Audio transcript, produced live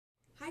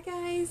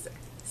guys!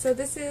 So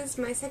this is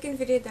my second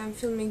video that I'm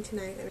filming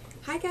tonight.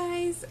 Hi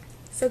guys!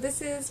 So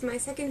this is my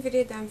second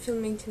video that I'm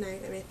filming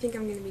tonight, and I think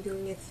I'm going to be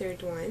doing a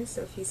third one.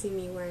 So if you see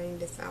me wearing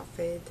this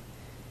outfit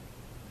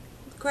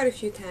quite a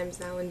few times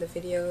now in the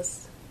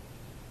videos,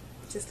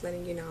 just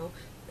letting you know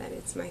that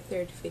it's my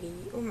third video.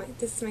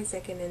 This is my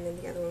second, and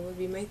then the other one will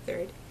be my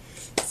third.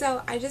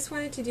 So I just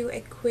wanted to do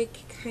a quick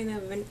kind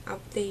of an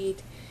update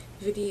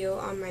video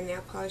on my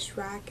nail polish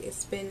rack.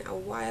 It's been a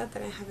while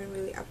that I haven't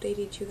really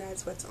updated you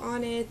guys what's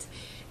on it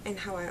and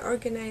how I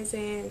organize it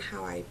and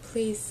how I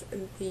place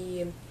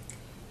the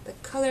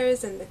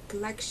colors and the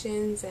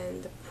collections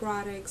and the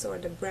products or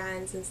the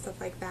brands and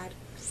stuff like that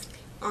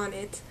on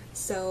it.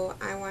 So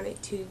I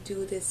wanted to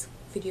do this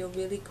video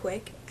really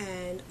quick,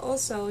 and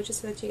also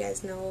just to let you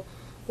guys know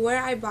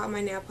where I bought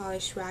my nail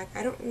polish rack.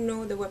 I don't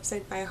know the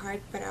website by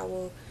heart, but I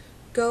will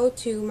go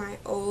to my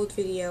old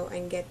video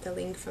and get the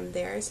link from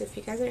there. So if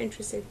you guys are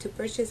interested to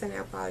purchase a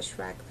nail polish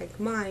rack like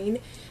mine,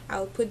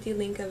 I'll put the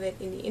link of it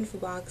in the info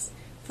box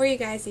for you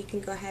guys. You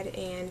can go ahead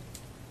and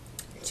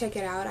check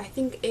it out. I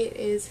think it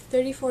is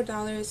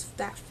 $34.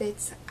 That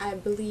fits, I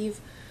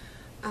believe,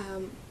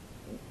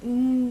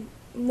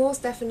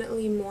 most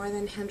definitely more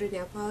than 100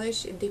 nail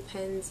polish. It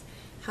depends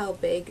how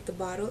big the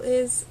bottle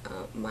is.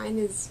 Mine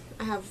is,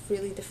 I have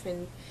really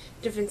different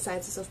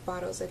sizes of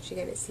bottles that you're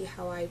gonna see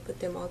how I put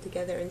them all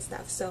together and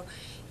stuff. So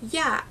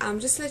yeah,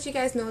 just to let you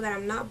guys know that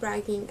I'm not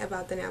bragging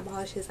about the nail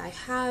polishes I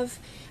have.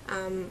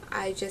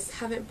 I just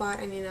haven't bought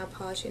any nail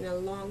polish in a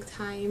long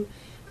time.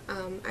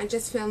 I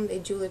just filmed a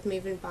Julep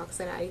Maven box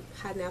that I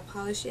had nail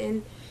polish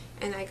in,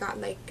 and I got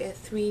like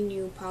 3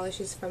 new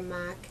polishes from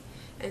MAC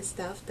and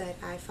stuff that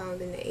I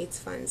found in the AIDS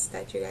funds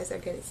that you guys are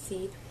gonna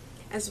see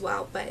as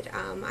well. But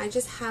I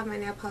just have my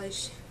nail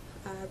polish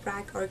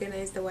rack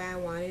organized the way I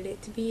wanted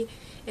it to be.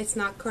 It's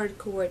not color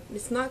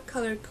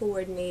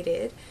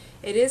coordinated.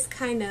 It is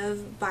kind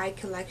of by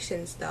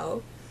collections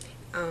though.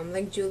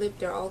 Like Julep,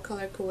 they're all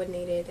color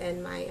coordinated,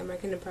 and my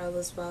American Apparel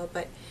as well,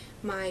 but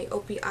my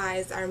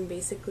OPIs are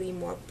basically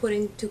more put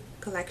into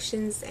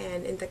collections,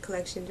 and in the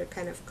collection they're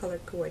kind of color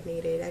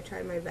coordinated. I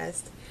tried my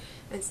best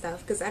and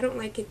stuff because I don't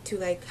like it to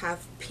like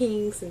have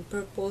pinks and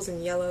purples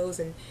and yellows,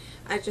 and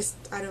I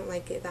don't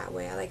like it that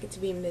way. I like it to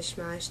be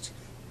mishmashed.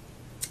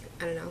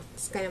 I don't know,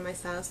 it's kind of my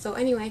style. So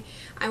anyway,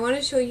 I want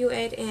to show you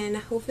it, and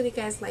hopefully you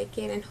guys like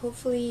it, and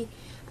hopefully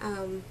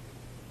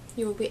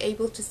you will be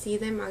able to see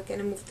them. I'm going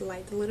to move the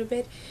light a little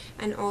bit,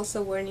 and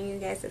also warning you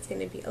guys it's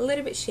going to be a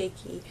little bit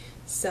shaky.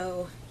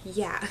 So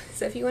yeah,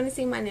 so if you want to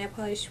see my nail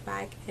polish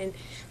rack and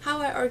how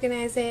I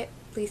organize it,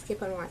 please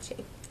keep on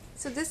watching.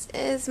 So this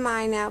is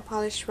my nail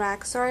polish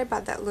rack. Sorry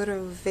about that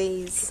little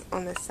vase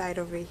on the side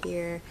over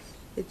here.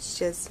 It's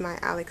just my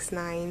Alex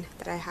 9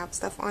 that I have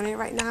stuff on it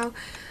right now.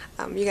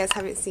 You guys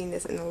haven't seen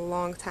this in a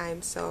long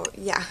time, so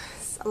yeah,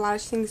 a lot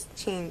of things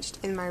changed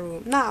in my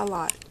room. Not a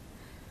lot.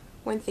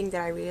 One thing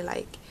that I really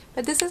like.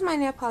 But this is my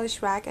nail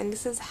polish rack, and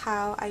this is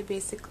how I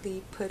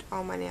basically put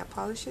all my nail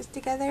polishes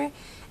together.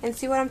 And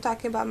see what I'm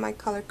talking about, my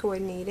color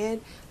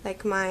coordinated,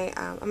 like my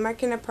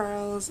American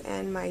Apparels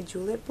and my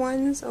Julep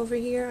ones over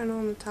here and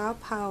on the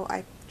top, how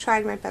I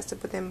tried my best to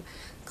put them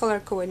color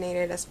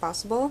coordinated as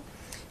possible.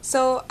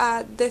 So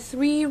the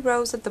 3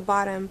 rows at the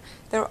bottom,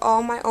 they're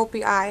all my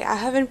OPI. I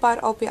haven't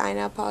bought OPI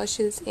nail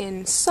polishes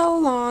in so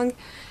long,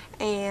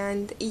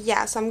 and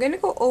yeah, so I'm gonna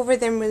go over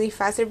them really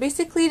fast. They're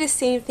basically the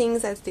same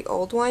things as the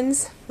old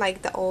ones,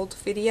 like the old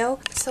video.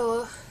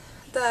 So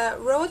the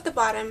row at the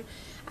bottom,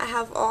 I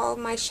have all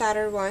my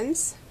Shatter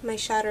ones, my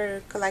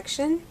Shatter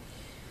collection,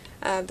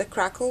 the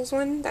Crackles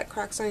one that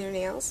cracks on your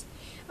nails.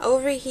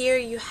 Over here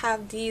you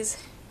have these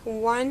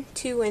 1,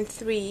 2, and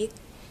 3.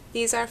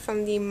 These are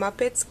from the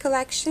Muppets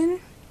collection.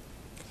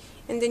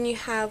 And then you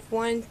have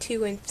 1,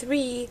 2, and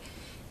 3.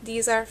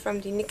 These are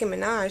from the Nicki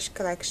Minaj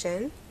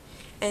collection.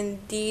 And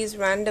these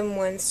random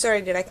ones,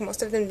 sorry, like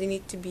most of them, they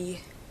need to be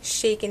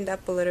shaken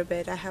up a little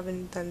bit. I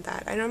haven't done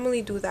that. I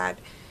normally do that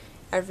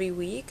every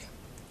week.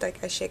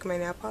 Like I shake my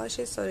nail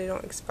polishes so they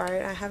don't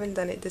expire. I haven't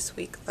done it this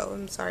week though.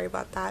 I'm sorry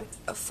about that.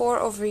 4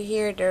 over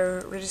here,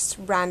 they're just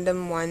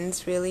random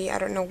ones really. I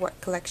don't know what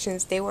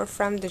collections they were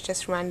from. They're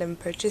just random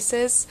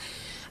purchases.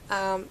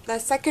 The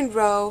second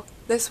row,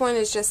 this one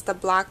is just the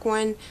black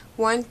one.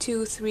 1,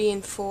 2, 3,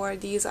 and 4.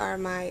 These are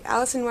my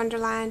Alice in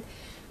Wonderland.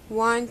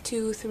 1,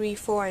 2, 3,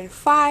 4, and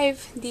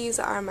 5. These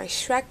are my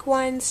Shrek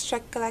ones,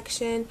 Shrek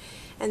collection.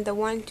 And the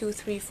 1, 2,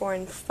 3, 4,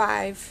 and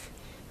 5.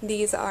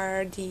 These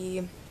are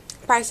the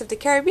Pirates of the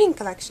Caribbean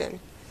collection.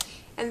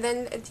 And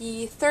then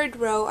the third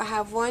row, I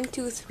have 1,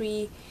 2,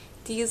 3.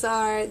 These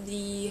are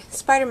the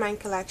Spider-Man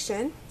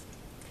collection.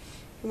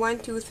 1,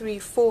 2, 3,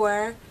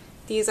 4.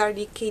 These are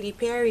the Katy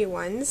Perry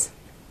ones.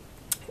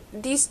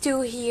 These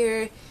 2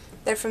 here,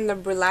 they're from the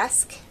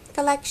Burlesque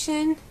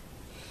collection.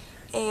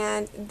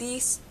 And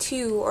these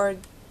 2 or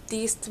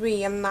these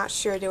 3, I'm not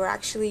sure, they were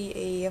actually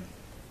a,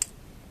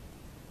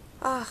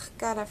 oh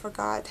god, I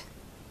forgot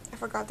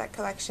that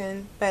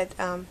collection. But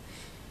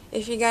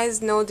if you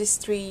guys know these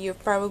 3,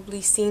 you've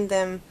probably seen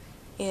them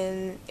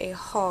in a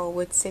haul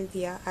with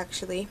Cynthia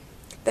actually.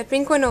 The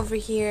pink one over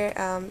here,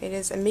 it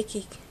is a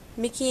Mickey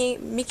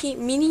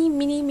mini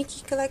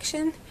Mickey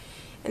collection,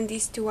 and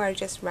these two are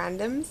just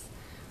randoms.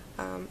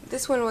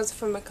 This one was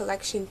from a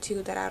collection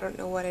too that I don't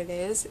know what it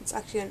is. It's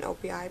actually an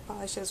OPI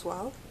polish as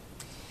well.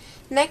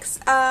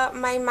 Next,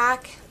 my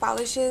MAC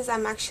polishes.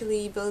 I'm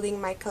actually building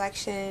my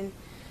collection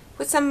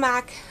with some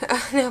MAC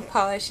nail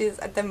polishes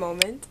at the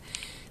moment.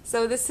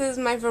 So this is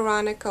my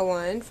Veronica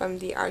one from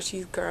the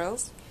Archie's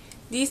Girls.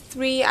 These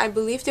three, I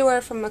believe they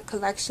were from a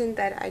collection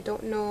that I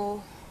don't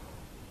know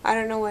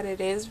what it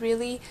is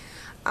really.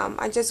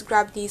 I just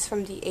grabbed these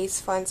from the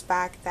Ace Funds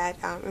bag that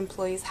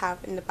employees have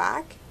in the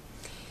back.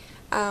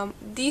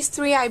 These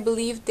three, I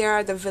believe they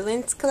are the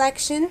Villains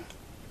collection.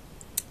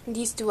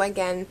 These two,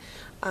 again,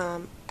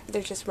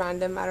 they're just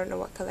random. I don't know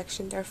what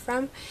collection they're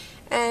from.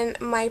 And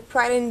my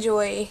Pride and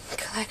Joy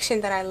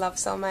collection that I love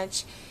so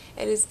much,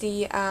 it is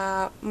the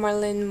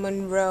Marilyn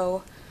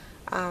Monroe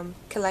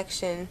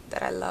collection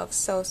that I love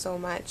so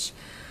much.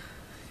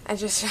 I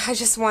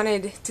just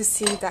wanted to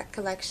see that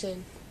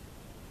collection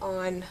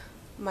on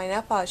my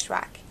nail polish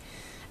rack.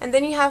 And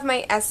then you have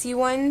my Essie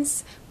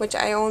ones, which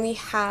I only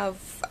have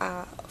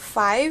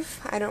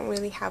 5. I don't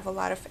really have a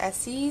lot of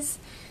Essies.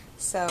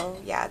 So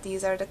yeah,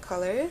 these are the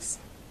colors.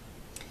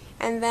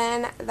 And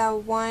then the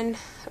one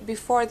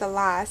before the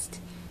last,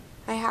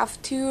 I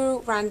have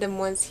 2 random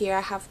ones here.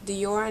 I have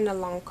Dior and a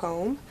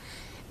Lancome.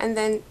 And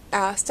then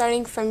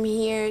starting from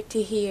here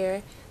to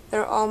here,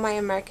 they're all my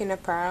American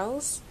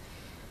Apparels.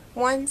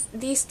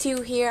 These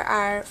 2 here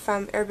are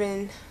from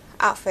Urban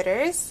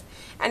Outfitters,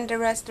 and the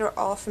rest are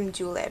all from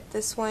Julep.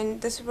 This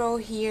row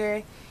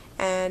here,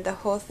 and the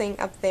whole thing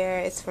up there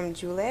is from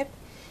Julep.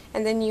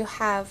 And then you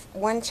have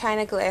one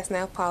China Glaze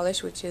nail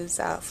polish, which is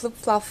Flip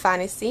Flop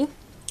Fantasy.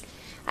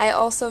 I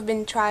also have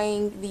been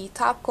trying the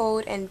top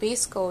coat and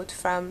base coat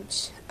from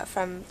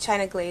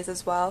China Glaze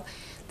as well.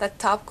 The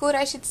top coat,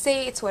 I should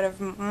say, it's one of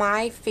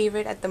my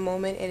favorite at the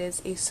moment. It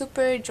is a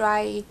super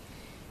dry,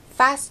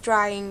 fast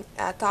drying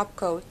top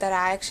coat that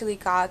I actually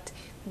got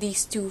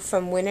these 2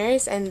 from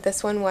Winners, and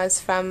this one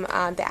was from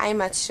the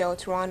IMAX show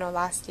Toronto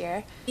last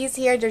year. These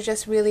here, they're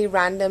just really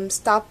random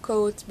top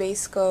coats,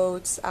 base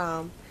coats.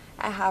 I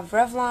have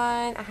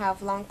Revlon, I have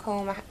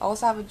Lancome, I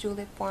also have a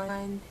Julep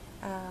one,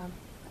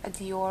 a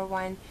Dior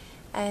one,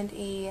 and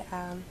a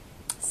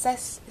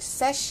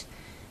Seche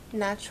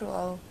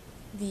Natural,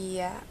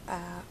 the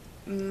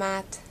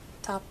matte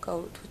top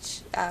coat,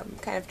 which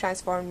kind of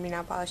transformed my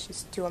nail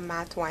polishes to a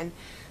matte one.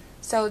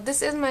 So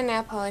this is my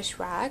nail polish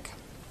rack.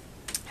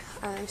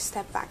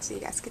 Step back so you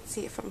guys could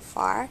see it from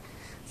far.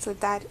 So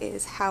that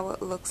is how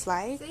it looks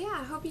like. So yeah,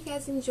 I hope you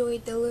guys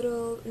enjoyed the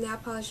little nail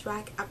polish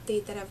rack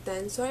update that I've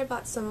done. Sorry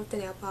about some of the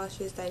nail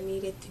polishes that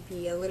needed to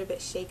be a little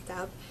bit shaked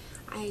up.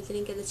 I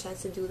didn't get the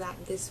chance to do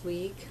that this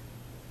week.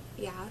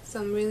 Yeah,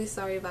 so I'm really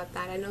sorry about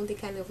that. I know they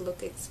kind of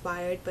look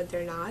expired, but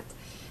they're not.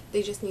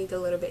 They just need a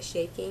little bit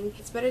shaking.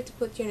 It's better to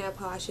put your nail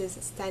polishes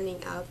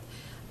standing up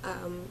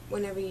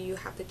whenever you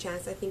have the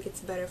chance. I think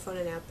it's better for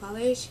a nail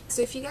polish.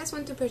 So if you guys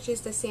want to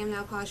purchase the same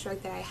nail polish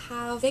rack that I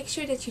have, make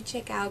sure that you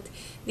check out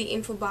the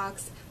info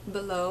box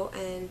below,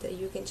 and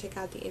you can check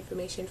out the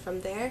information from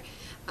there.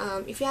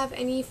 If you have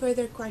any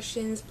further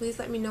questions, please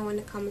let me know in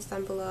the comments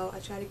down below.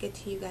 I'll try to get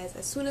to you guys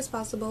as soon as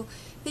possible.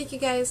 Thank you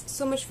guys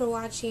so much for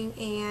watching,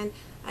 and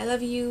I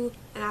love you,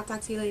 and I'll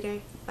talk to you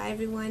later. Bye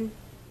everyone.